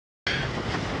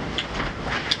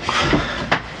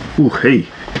Ooh, hey.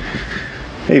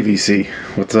 Hey, VC.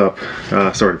 What's up?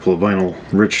 Sorry to pull a vinyl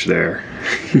rich there.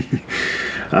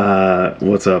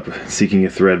 What's up? Seeking a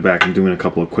thread back and doing a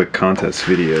couple of quick contest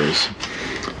videos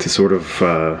to sort of,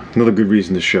 another good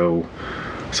reason to show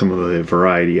some of the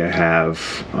variety I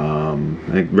have,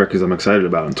 and records I'm excited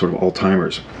about and sort of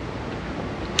all-timers.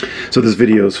 So this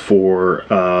video is for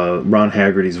Ron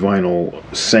Haggerty's vinyl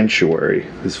Sanctuary,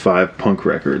 his 5 punk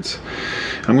records.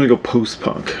 I'm going to go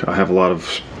post-punk. I have a lot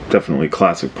of definitely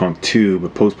classic punk too,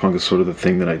 but post-punk is sort of the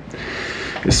thing that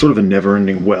is sort of a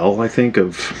never-ending well, I think,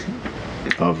 of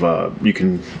you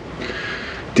can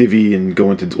divvy and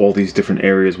go into all these different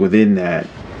areas within that.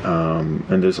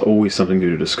 And there's always something new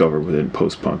to discover within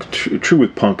post-punk. True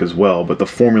with punk as well, but the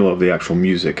formula of the actual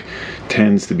music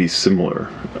tends to be similar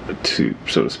to,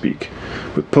 so to speak.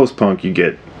 With post-punk, you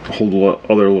get a whole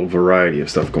other little variety of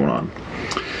stuff going on.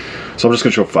 So I'm just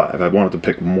going to show 5. I wanted to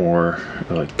pick more,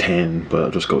 like 10, but I'll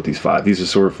just go with these 5. These are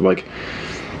sort of like,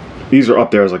 these are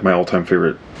up there as like my all-time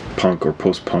favorite punk or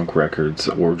post-punk records,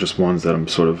 or just ones that I'm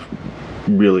sort of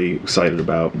really excited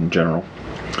about in general.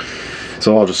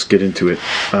 So I'll just get into it.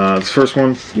 This first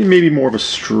one, maybe more of a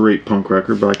straight punk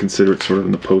record, but I consider it sort of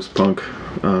in the post-punk,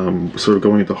 sort of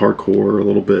going into hardcore a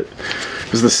little bit.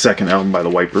 This is the second album by the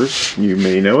Wipers. You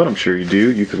may know it, I'm sure you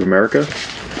do, Youth of America.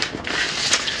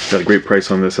 Got a great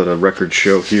price on this at a record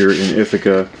show here in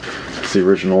Ithaca. It's the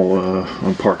original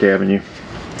on Park Avenue.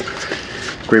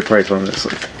 Great price on this.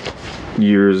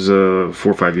 Years, 4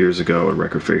 or 5 years ago at a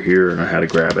record fair here, and I had to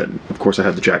grab it. Of course, I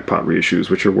had the Jackpot reissues,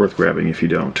 which are worth grabbing if you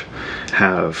don't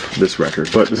have this record.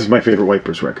 But this is my favorite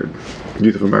Wipers record,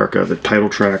 Youth of America. The title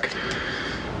track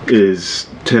is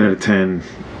 10 out of 10,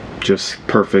 just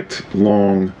perfect,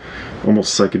 long,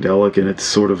 almost psychedelic, and it's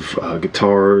sort of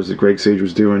guitars that Greg Sage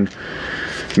was doing.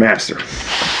 Master.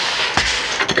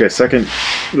 Okay, second,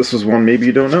 this is one maybe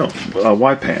you don't know.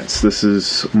 Y Pants. This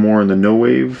is more in the no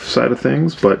wave side of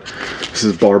things, but this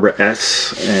is Barbara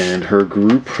S. and her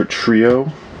group, her trio.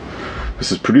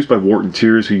 This is produced by Wharton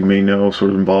Tears, who you may know,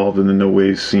 sort of involved in the no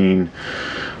wave scene,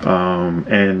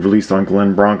 and released on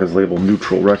Glenn Branca's label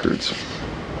Neutral Records.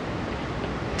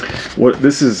 What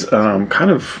this is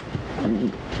kind of,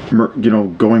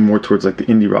 going more towards like the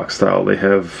indie rock style. They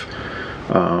have.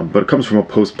 But it comes from a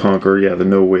post-punk or the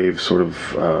no wave sort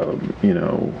of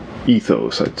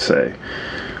ethos, I'd say.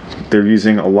 They're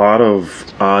using a lot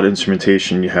of odd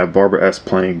instrumentation. You have Barbara S.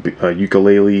 playing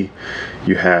ukulele.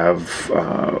 You have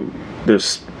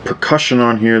there's percussion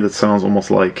on here that sounds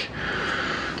almost like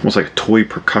a toy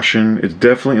percussion. It's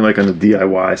definitely like on the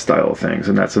DIY style of things,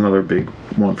 and that's another big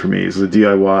one for me, is the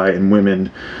DIY and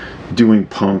women doing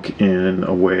punk in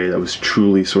a way that was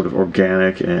truly sort of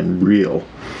organic and real.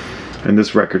 And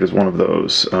this record is one of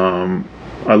those.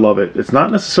 I love it. It's not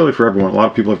necessarily for everyone. A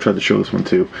lot of people have tried to show this one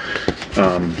too.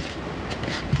 I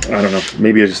don't know.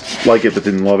 Maybe I just like it but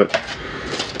didn't love it.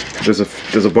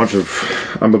 There's a bunch of...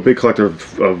 I'm a big collector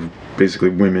of basically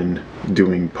women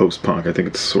doing post-punk. I think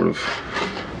it's sort of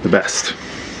the best.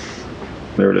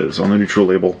 There it is on the Neutral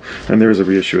label. And there is a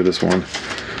reissue of this one.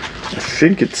 I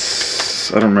think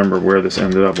it's... I don't remember where this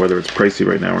ended up, whether it's pricey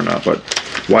right now or not, but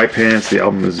Y Pants, the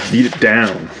album is Beat It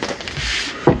Down.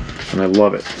 And I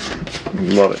love it.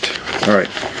 Love it. Alright.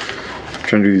 I'm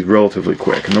trying to do these relatively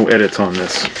quick. No edits on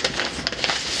this.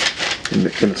 I'm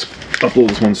going to upload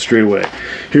this one straight away.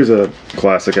 Here's a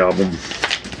classic album.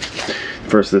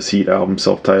 First This Heat album,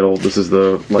 self-titled. This is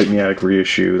the Light in the Attic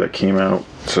reissue that came out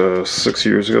 6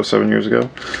 years ago, 7 years ago.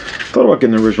 Thought about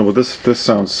getting the original, but this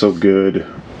sounds so good.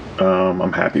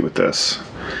 I'm happy with this.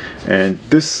 And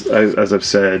this, as I've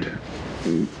said,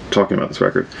 talking about this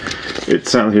record, it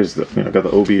sounds, here's the, got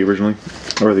the OB originally,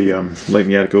 or the Light in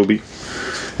the Attic OB.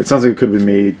 It sounds like it could have been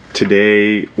made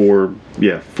today or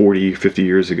 40, 50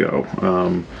 years ago.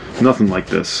 Nothing like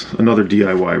this. Another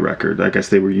DIY record. I guess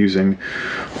they were using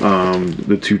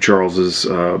the two Charles's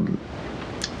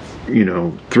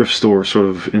thrift store sort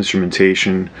of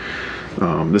instrumentation.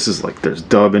 This is like, there's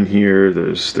dub in here,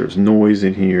 there's noise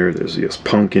in here, there's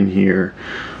punk in here,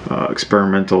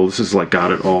 experimental. This is like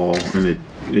got it all, and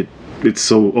it's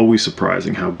so always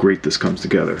surprising how great this comes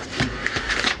together.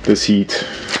 This Heat,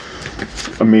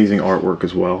 amazing artwork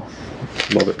as well.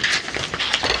 Love it.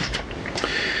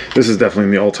 This is definitely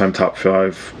in the all-time top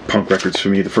 5 punk records for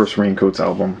me. The first Raincoats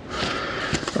album.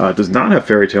 Does not have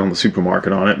Fairy Tale in the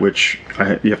Supermarket on it, which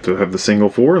you have to have the single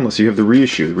for, unless you have the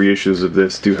reissue. The reissues of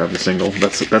this do have the single.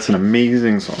 That's an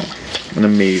amazing song. An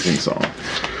amazing song.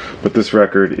 But this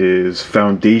record is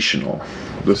foundational.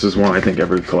 This is one I think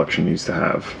every collection needs to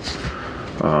have.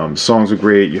 Songs are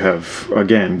great. You have,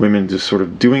 again, women just sort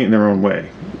of doing it in their own way.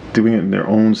 Doing it in their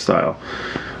own style.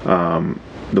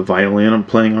 The violin I'm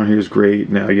playing on here is great.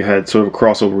 Now you had sort of a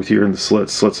crossover with Here in the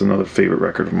Slits. Slits, another favorite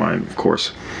record of mine, of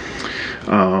course.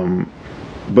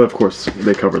 But of course,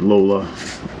 they covered Lola.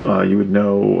 You would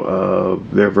know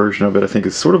their version of it. I think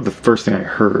it's sort of the first thing I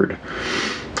heard.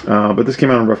 But this came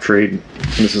out on Rough Trade.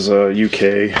 This is a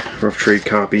UK Rough Trade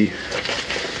copy.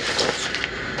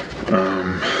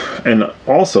 And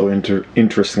also,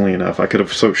 interestingly enough, I could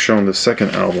have shown the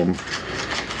second album,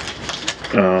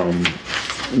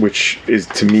 which is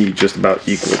to me just about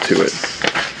equal to it.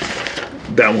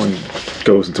 That one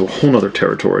goes into a whole nother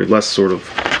territory, less sort of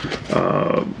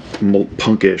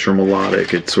punkish or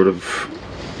melodic. It sort of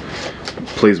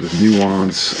plays with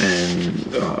nuance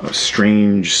and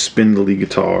strange spindly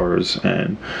guitars,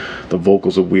 and the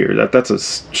vocals are weird. That's a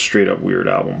straight up weird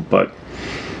album, but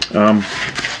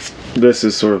this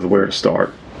is sort of where to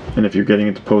start. And if you're getting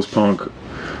into post-punk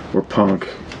or punk,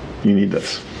 you need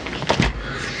this.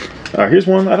 Here's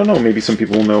one, I don't know, maybe some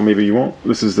people will know, maybe you won't.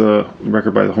 This is the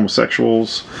record by the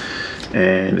Homosexuals,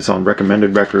 and it's on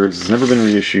Recommended Records. It's never been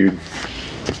reissued.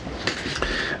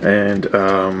 And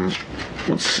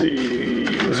let's see,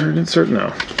 is there an insert? No.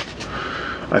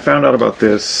 I found out about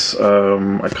this.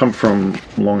 I come from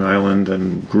Long Island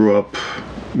and grew up,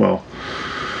 well,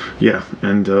 yeah,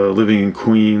 and living in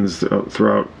Queens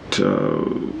throughout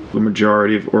the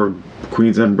majority of, or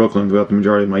Queens and Brooklyn throughout the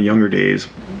majority of my younger days.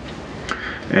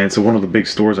 And so one of the big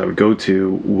stores I would go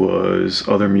to was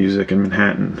Other Music in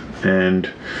Manhattan. And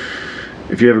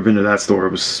if you've ever been to that store,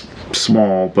 it was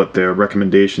small, but their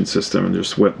recommendation system and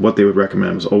just what they would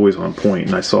recommend was always on point.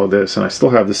 And I saw this, and I still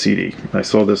have the CD. I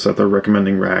saw this at their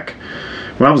recommending rack.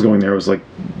 When I was going there, it was like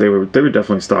they were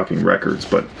definitely stocking records,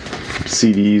 but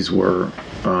CDs were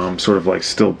sort of like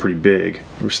still pretty big.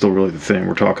 They were still really the thing.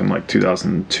 We're talking like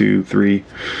 2002, 3.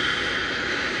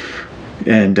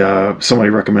 And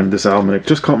somebody recommended this album, and it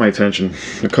just caught my attention.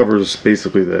 The cover is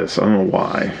basically this. I don't know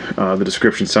why. The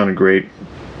description sounded great,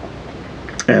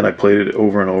 and I played it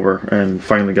over and over, and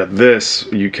finally got this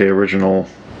UK original,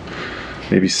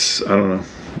 maybe, I don't know,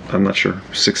 I'm not sure,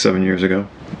 6-7 years ago.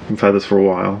 I've had this for a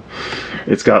while.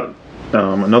 It's got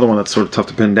another one that's sort of tough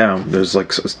to pin down. There's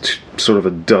like sort of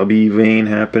a dubby vein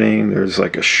happening. There's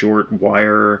like a short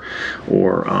wire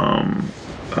or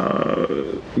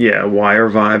wire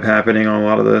vibe happening on a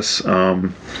lot of this.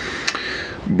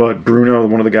 But Bruno,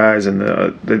 one of the guys, and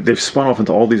they've spun off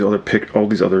into all these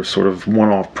other sort of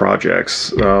one-off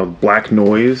projects. Black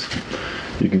Noise,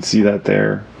 you can see that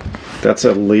there. That's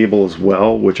a label as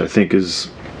well, which I think is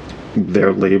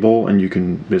their label, and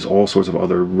there's all sorts of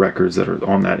other records that are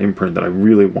on that imprint that I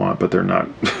really want, but they're not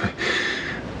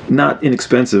not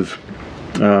inexpensive.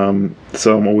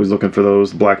 So I'm always looking for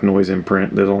those. Black Noise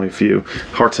imprint, there's only a few.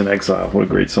 Hearts in Exile, what a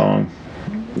great song.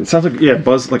 It sounds like, yeah,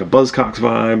 like a Buzzcocks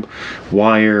vibe.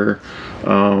 Wire.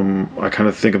 I kind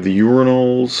of think of the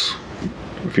Urinals,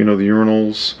 if you know the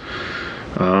Urinals.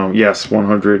 Yes,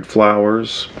 100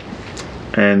 Flowers.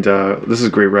 And this is a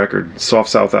great record. Soft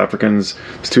South Africans.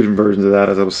 There's 2 different versions of that,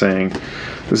 as I was saying.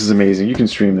 This is amazing. You can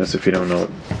stream this if you don't know it.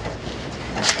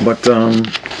 But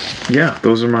yeah,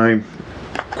 those are my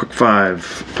quick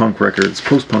 5 punk records,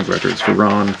 post-punk records for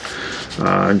Ron.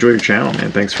 Enjoy your channel,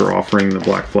 man. Thanks for offering the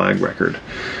Black Flag record,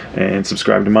 and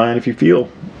subscribe to mine if you feel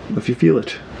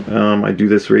it. I do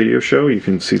this radio show. You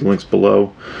can see the links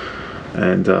below,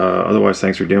 and otherwise,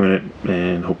 thanks for doing it,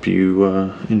 and hope you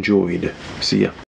enjoyed. See ya.